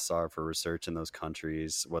costs are for research in those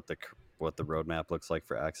countries, what the roadmap looks like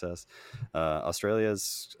for access. Australia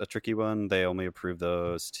is a tricky one. They only approve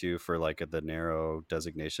those two for like the narrow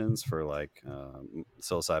designations for like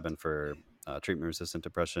psilocybin for treatment resistant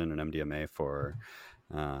depression, and MDMA for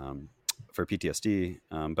PTSD.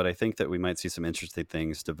 But I think that we might see some interesting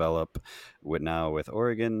things develop with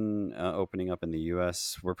Oregon opening up in the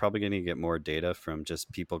US. We're probably going to get more data from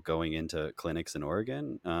just people going into clinics in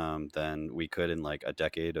Oregon than we could in like a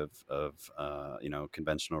decade of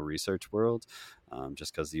conventional research world,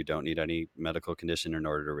 just because you don't need any medical condition in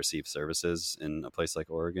order to receive services in a place like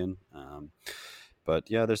Oregon.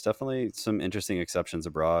 But yeah, there's definitely some interesting exceptions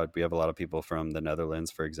abroad. We have a lot of people from the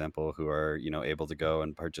Netherlands, for example, who are, able to go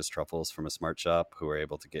and purchase truffles from a smart shop, who are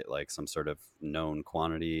able to get like some sort of known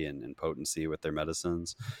quantity and potency with their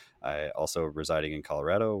medicines. I also, residing in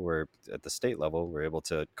Colorado, where at the state level, we're able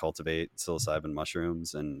to cultivate psilocybin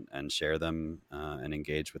mushrooms and share them and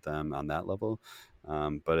engage with them on that level.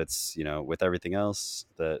 But it's, with everything else,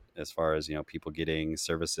 that as far as, people getting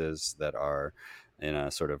services that are in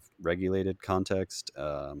a sort of regulated context,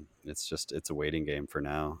 it's a waiting game for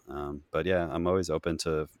now. But yeah, I'm always open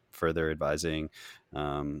to further advising.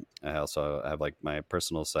 I also have like my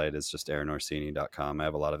personal site is just aaronorsini.com. I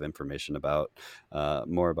have a lot of information about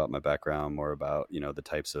more about my background, more about, the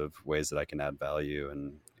types of ways that I can add value.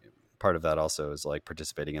 And part of that also is like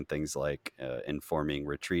participating in things like informing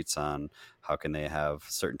retreats on how can they have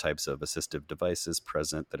certain types of assistive devices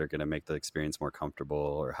present that are going to make the experience more comfortable,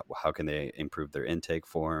 or how can they improve their intake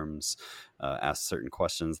forms, ask certain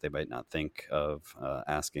questions they might not think of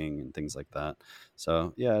asking, and things like that.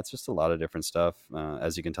 So yeah, it's just a lot of different stuff.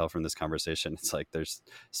 As you can tell from this conversation, it's like there's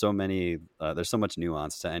so much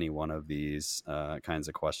nuance to any one of these kinds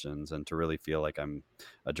of questions, and to really feel like I'm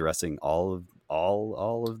addressing all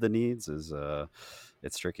of the needs is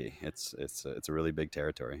it's tricky. It's a really big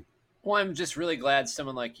territory. Well, I'm just really glad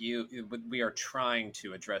someone like you, we are trying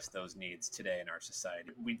to address those needs today in our society.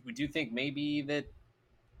 We do think maybe that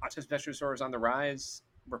autism spectrum disorder is on the rise.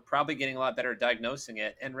 We're probably getting a lot better at diagnosing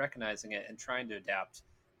it and recognizing it and trying to adapt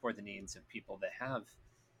for the needs of people that have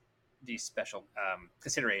these special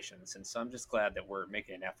considerations. And so I'm just glad that we're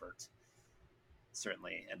making an effort,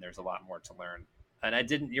 certainly, and there's a lot more to learn. And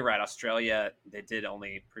you're right, Australia, they did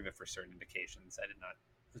only prove it for certain indications. I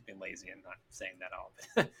was being lazy and not saying that all,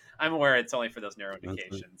 but I'm aware it's only for those narrow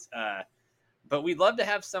indications. but we'd love to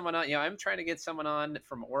have someone on. I'm trying to get someone on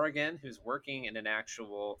from Oregon who's working in an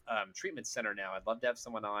actual treatment center now. I'd love to have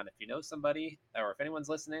someone on. If you know somebody, or if anyone's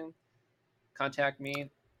listening, contact me.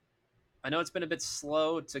 I know it's been a bit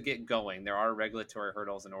slow to get going. There are regulatory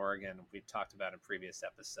hurdles in Oregon we've talked about in previous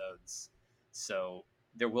episodes. So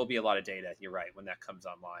there will be a lot of data, you're right, when that comes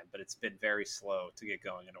online, but it's been very slow to get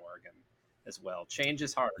going in Oregon as well. Change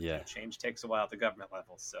is hard. Yeah. Change takes a while at the government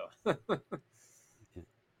level. So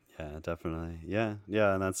Yeah, definitely. Yeah,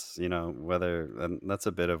 yeah, and that's and that's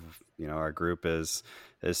a bit of our group is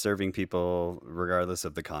serving people regardless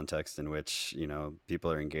of the context in which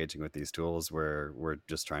people are engaging with these tools. We're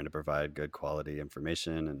just trying to provide good quality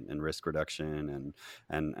information and risk reduction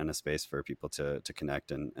and a space for people to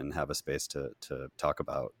connect and have a space to talk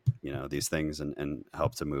about these things and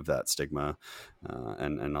help to move that stigma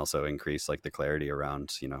and also increase like the clarity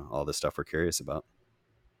around all the stuff we're curious about.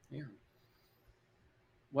 yeah.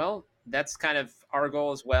 Well, that's kind of our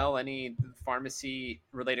goal as well. Any pharmacy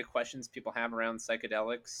related questions people have around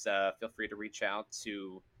psychedelics, feel free to reach out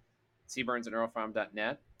to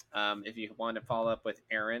cburns@neuropharm.net. If you want to follow up with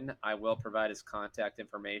Aaron, I will provide his contact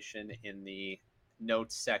information in the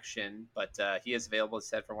notes section, but he is available, as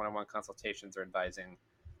said, for one-on-one consultations or advising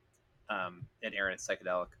at Aaron at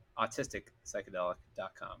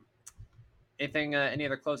autisticpsychedelic.com. Any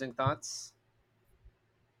other closing thoughts?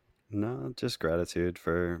 No, just gratitude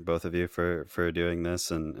for both of you for doing this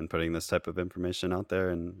and putting this type of information out there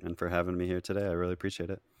and for having me here today. I really appreciate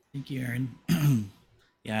it. Thank you, Aaron.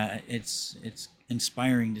 Yeah, it's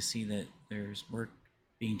inspiring to see that there's work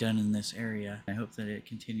being done in this area. I hope that it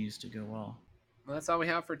continues to go well. Well, that's all we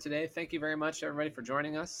have for today. Thank you very much, everybody, for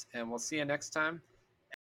joining us, and we'll see you next time.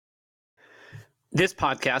 This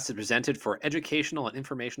podcast is presented for educational and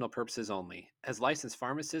informational purposes only. As licensed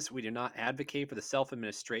pharmacists, we do not advocate for the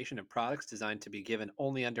self-administration of products designed to be given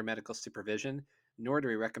only under medical supervision, nor do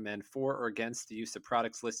we recommend for or against the use of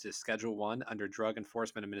products listed as Schedule 1 under Drug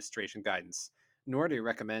Enforcement Administration guidance, nor do we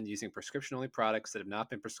recommend using prescription-only products that have not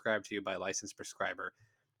been prescribed to you by a licensed prescriber.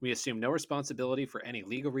 We assume no responsibility for any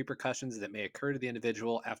legal repercussions that may occur to the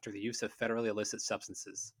individual after the use of federally illicit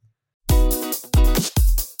substances.